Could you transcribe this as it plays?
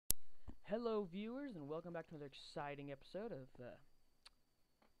Hello viewers, and welcome back to another exciting episode of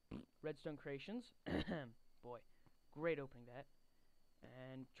Redstone Creations. Boy, great opening that.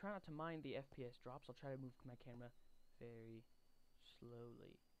 And try not to mind the FPS drops. I'll try to move my camera very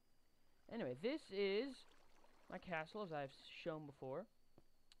slowly. Anyway, this is my castle, as I've shown before.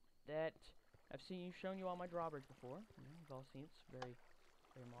 That I've shown you all my drawbridge before. You've all seen it. It's very,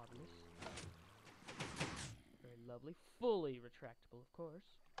 very marvelous. Very lovely. Fully retractable, of course.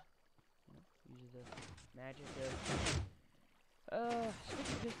 Uses the magic of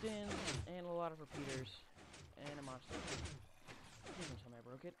sticky pistons and a lot of repeaters and a monster. Please don't tell me I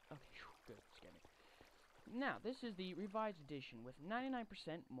broke it. Okay, good, scared me. Now, this is the revised edition with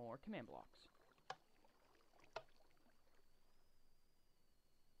 99% more command blocks.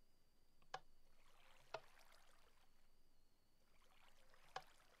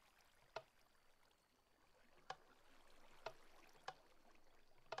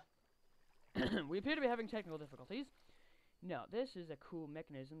 We appear to be having technical difficulties. No, this is a cool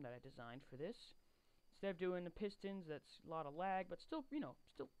mechanism that I designed for this. Instead of doing the pistons, that's a lot of lag, but still,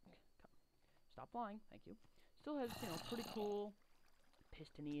 stop flying, thank you. Still has, pretty cool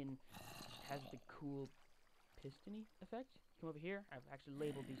pistony and has the cool pistony effect. Come over here, I've actually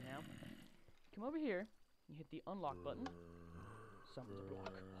labeled these now. Come over here, you hit the unlock button, summons a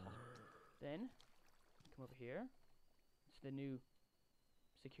block. Then, come over here, it's the new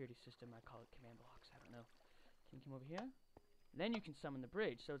security system, I call it command blocks, I don't know. Can you come over here? Then you can summon the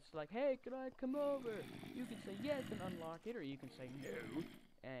bridge, so it's like, hey, could I come over? You can say yes and unlock it, or you can say no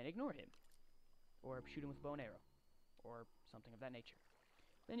and ignore him. Or shoot him with a bow and arrow. Or something of that nature.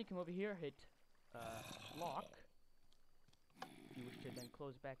 Then you come over here, hit lock. If you wish to then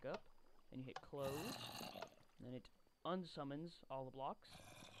close back up. Then you hit close. And then it unsummons all the blocks.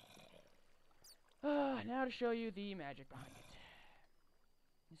 Now to show you the magic behind it.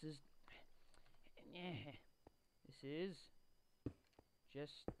 This is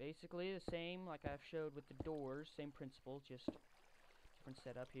just basically the same like I've showed with the doors, same principle, just different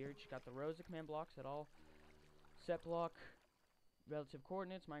setup here. You just got the rows of command blocks that all set block relative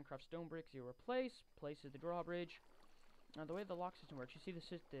coordinates, Minecraft stone brick, 0 place is the drawbridge. Now the way the lock system works, you see this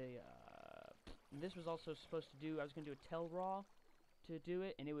was also supposed to do, I was going to do a tell raw to do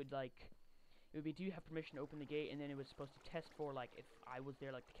it, and it would be, do you have permission to open the gate? And then it was supposed to test for, like, if I was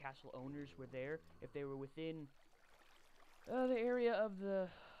there, like, the castle owners were there. If they were within the area of the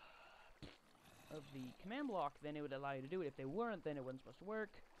command block, then it would allow you to do it. If they weren't, then it wasn't supposed to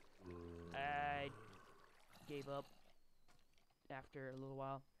work. I gave up after a little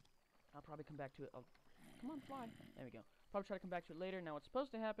while. I'll probably come back to it. Come on, fly. There we go. Probably try to come back to it later. Now what's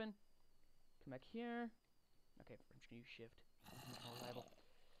supposed to happen, come back here. Okay, I'm just going to use shift. It's more reliable.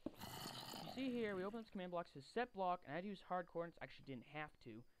 You see here, we open up this command block, it says set block, and I had to use hard coordinates. I actually didn't have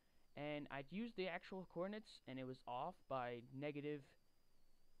to. And I'd used the actual coordinates, and it was off by negative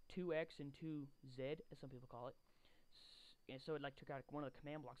 2x and 2z, as some people call it. And so it took out one of the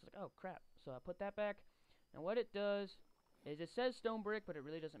command blocks. I was like, oh crap. So I put that back. Now what it does is it says stone brick, but it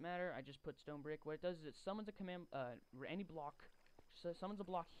really doesn't matter. I just put stone brick. What it does is it summons a command, any block, summons a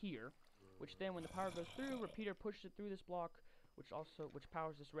block here, which then when the power goes through, repeater pushes it through this block, which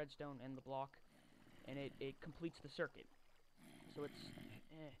powers this redstone and the block, and it completes the circuit. So it's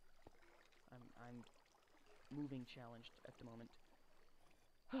I'm moving challenged at the moment.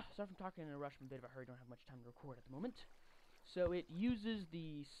 Sorry if I'm talking in a rush, I'm a bit of a hurry, don't have much time to record at the moment. So it uses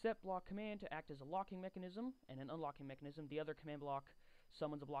the set block command to act as a locking mechanism and an unlocking mechanism. The other command block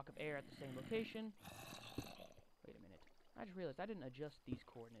summons a block of air at the same location. Wait a minute. I just realized I didn't adjust these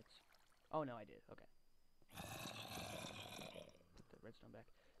coordinates. Oh no, I did. Okay. Put the redstone back.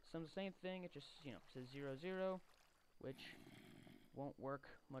 So the same thing, it just, says 0, 0, which won't work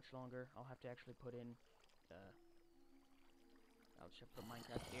much longer. I'll have to actually put in, I'll just have to put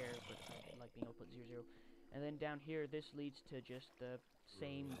Minecraft air, but I like being able to put 0, 0. And then down here, this leads to just the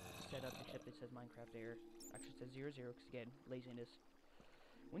same setup, except it says Minecraft air. Actually, it says 0, 0, because again, laziness.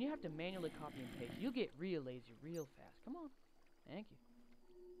 When you have to manually copy and paste, you get real lazy real fast. Come on. Thank you.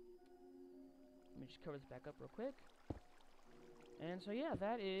 Let me just cover this back up real quick. And so yeah,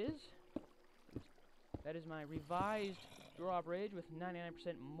 that is my revised drawbridge with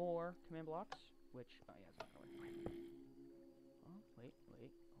 99% more command blocks, which, oh yeah, it's not going to work. Oh, wait,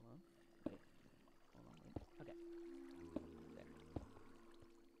 hold on, wait, okay, there.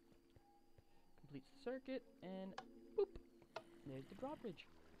 Completes the circuit, and boop, there's the drawbridge.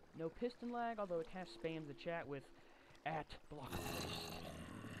 No piston lag, although it kind of spams the chat with @block.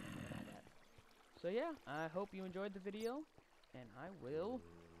 So yeah, I hope you enjoyed the video, and I will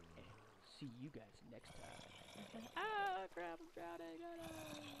see you guys next time. Ah, crap, I'm drowning.